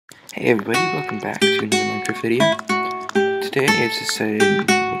Hey everybody, welcome back to another Minecraft video. Today, as I said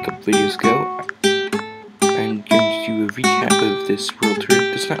a couple videos ago, I'm going to do a recap of this world tour.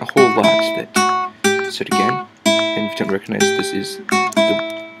 There's not a whole lot that said again, and if you don't recognize, this is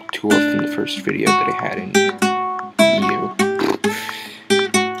the tour from the first video that I had in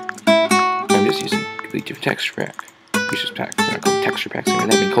I'm just using a completely different texture pack. Resource pack. They're not called texture packs anymore.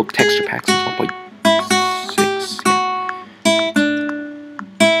 They've been called texture packs since 1.6.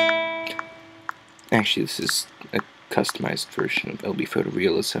 Actually, this is a customized version of LB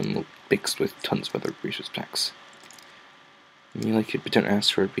photorealism mixed with tons of other resource packs. You like it, but don't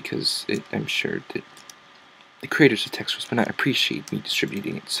ask for it because I'm sure that the creators of textures would not appreciate me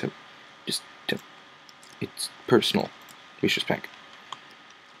distributing it, so just don't. It's personal resource pack.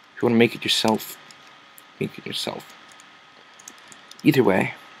 If you want to make it yourself, make it yourself. Either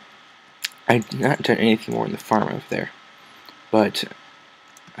way, I've not done anything more in the farm over there, but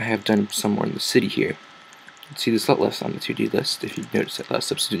I have done some more in the city here. See, there's a lot less on the 2D list, if you noticed that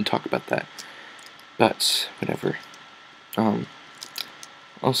last episode didn't talk about that. But, whatever.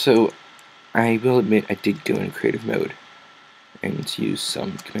 Also, I will admit I did go in creative mode and use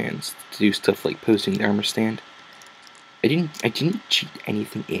some commands to do stuff like posting the armor stand. I didn't cheat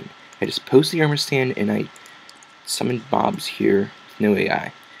anything in. I just posted the armor stand and I summoned mobs here with no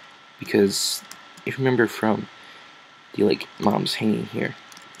AI. Because if you remember from the mobs hanging here,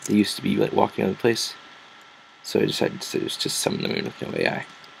 they used to be walking out of the place. So I decided to just summon them in with no AI.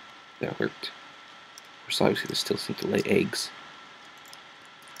 That worked. Of course, obviously they still seem to lay eggs.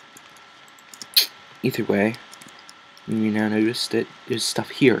 Either way, you now notice that there's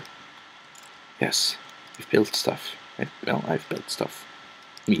stuff here. Yes, we've built stuff. I've built stuff.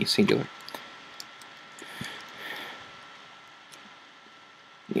 Me, singular.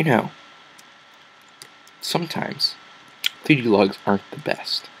 You know, sometimes 3D logs aren't the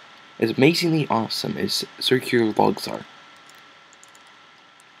best. As amazingly awesome as circular logs are.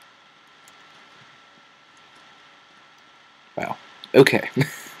 Wow. Okay.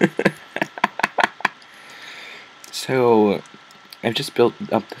 So, I've just built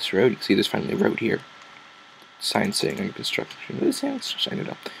up this road. You can see there's finally a road here. Sign saying under construction. What is that? Sign it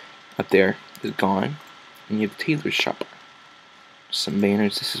up. Up there is gone. And you have the tailor's shop. Some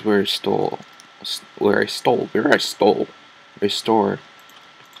banners. This is where I store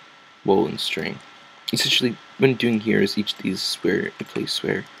wool and string. Essentially, what I'm doing here is each of these is where a place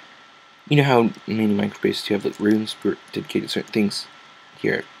where, you know how in many Minecraft bases you have rooms dedicated to certain things.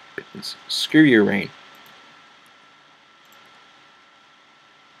 Here, it's screw your rain.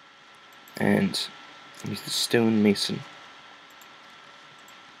 And use the stone mason.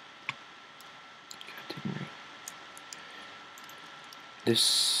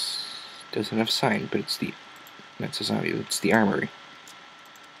 This doesn't have a sign, but that's a zombie. It's the armory.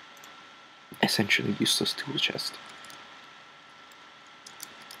 Essentially useless tool chest.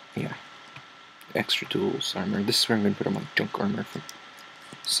 Yeah. Extra tools, armor. This is where I'm going to put all my junk armor from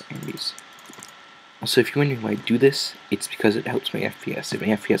zombies. Also, if you're wondering why I do this, it's because it helps my FPS. If my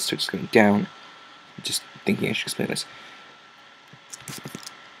FPS starts going down, I'm just thinking I should explain this.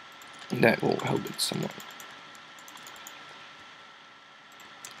 That will help it somewhat.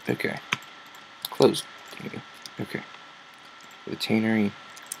 Okay. Closed. Okay. The tannery.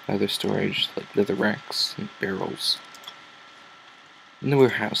 Leather storage, like leather racks and barrels. In the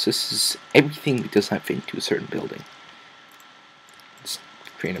warehouse, this is everything that does not fit into a certain building. It's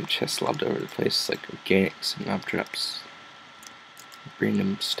random chests lobbed over the place, like organics and mob traps.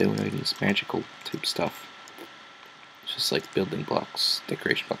 Random stone items, magical type stuff. It's just like building blocks,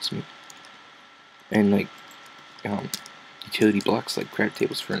 decoration blocks, and utility blocks like craft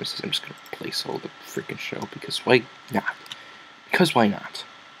tables, furnaces. I'm just gonna place all the freaking show because why not? Because why not?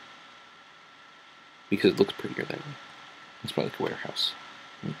 Because it looks prettier that way. It's more like a warehouse.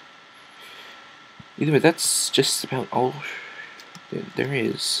 Either way, that's just about all there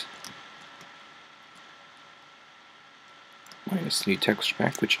is. Minus the new texture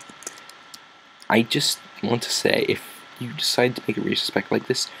pack, which I just want to say, if you decide to make a resource pack like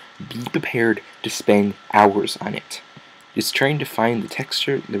this, be prepared to spend hours on it. Just trying to find the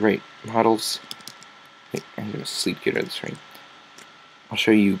texture, the right models. Wait, I'm gonna sleep good out of this rain. I'll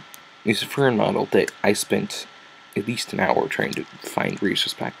show you. It's a fern model that I spent at least an hour trying to find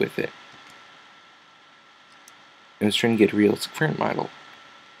resource pack with it. I was trying to get a realistic fern model.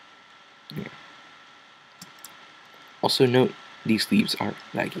 Yeah. Also note, these leaves are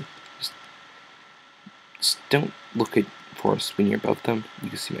laggy. Just don't look at forests when you're above them. You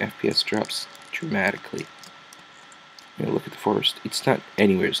can see my FPS drops dramatically. Look at the forest. It's not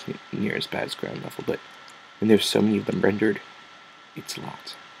anywhere near as bad as ground level, but when there's so many of them rendered, it's a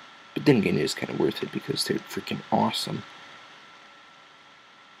lot. But then again, it is kind of worth it because they're freaking awesome.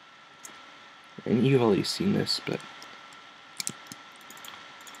 And you've already seen this, but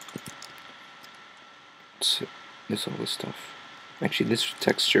so this all this stuff. Actually, this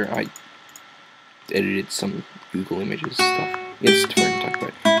texture, I edited some Google Images stuff. It's too far to talk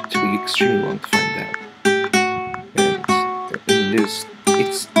about. It took me extremely long to find that. And it's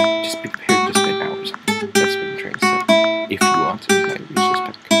just be prepared to spend hours on it. That's what I'm trying to say. If you want to, my resource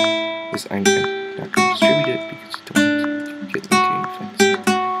pack. Because I'm not going to distribute it because I don't want to get into any fights.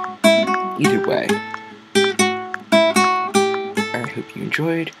 Either way, I hope you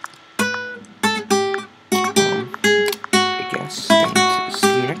enjoyed. I guess, and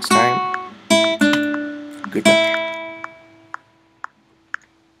see you next time. Goodbye.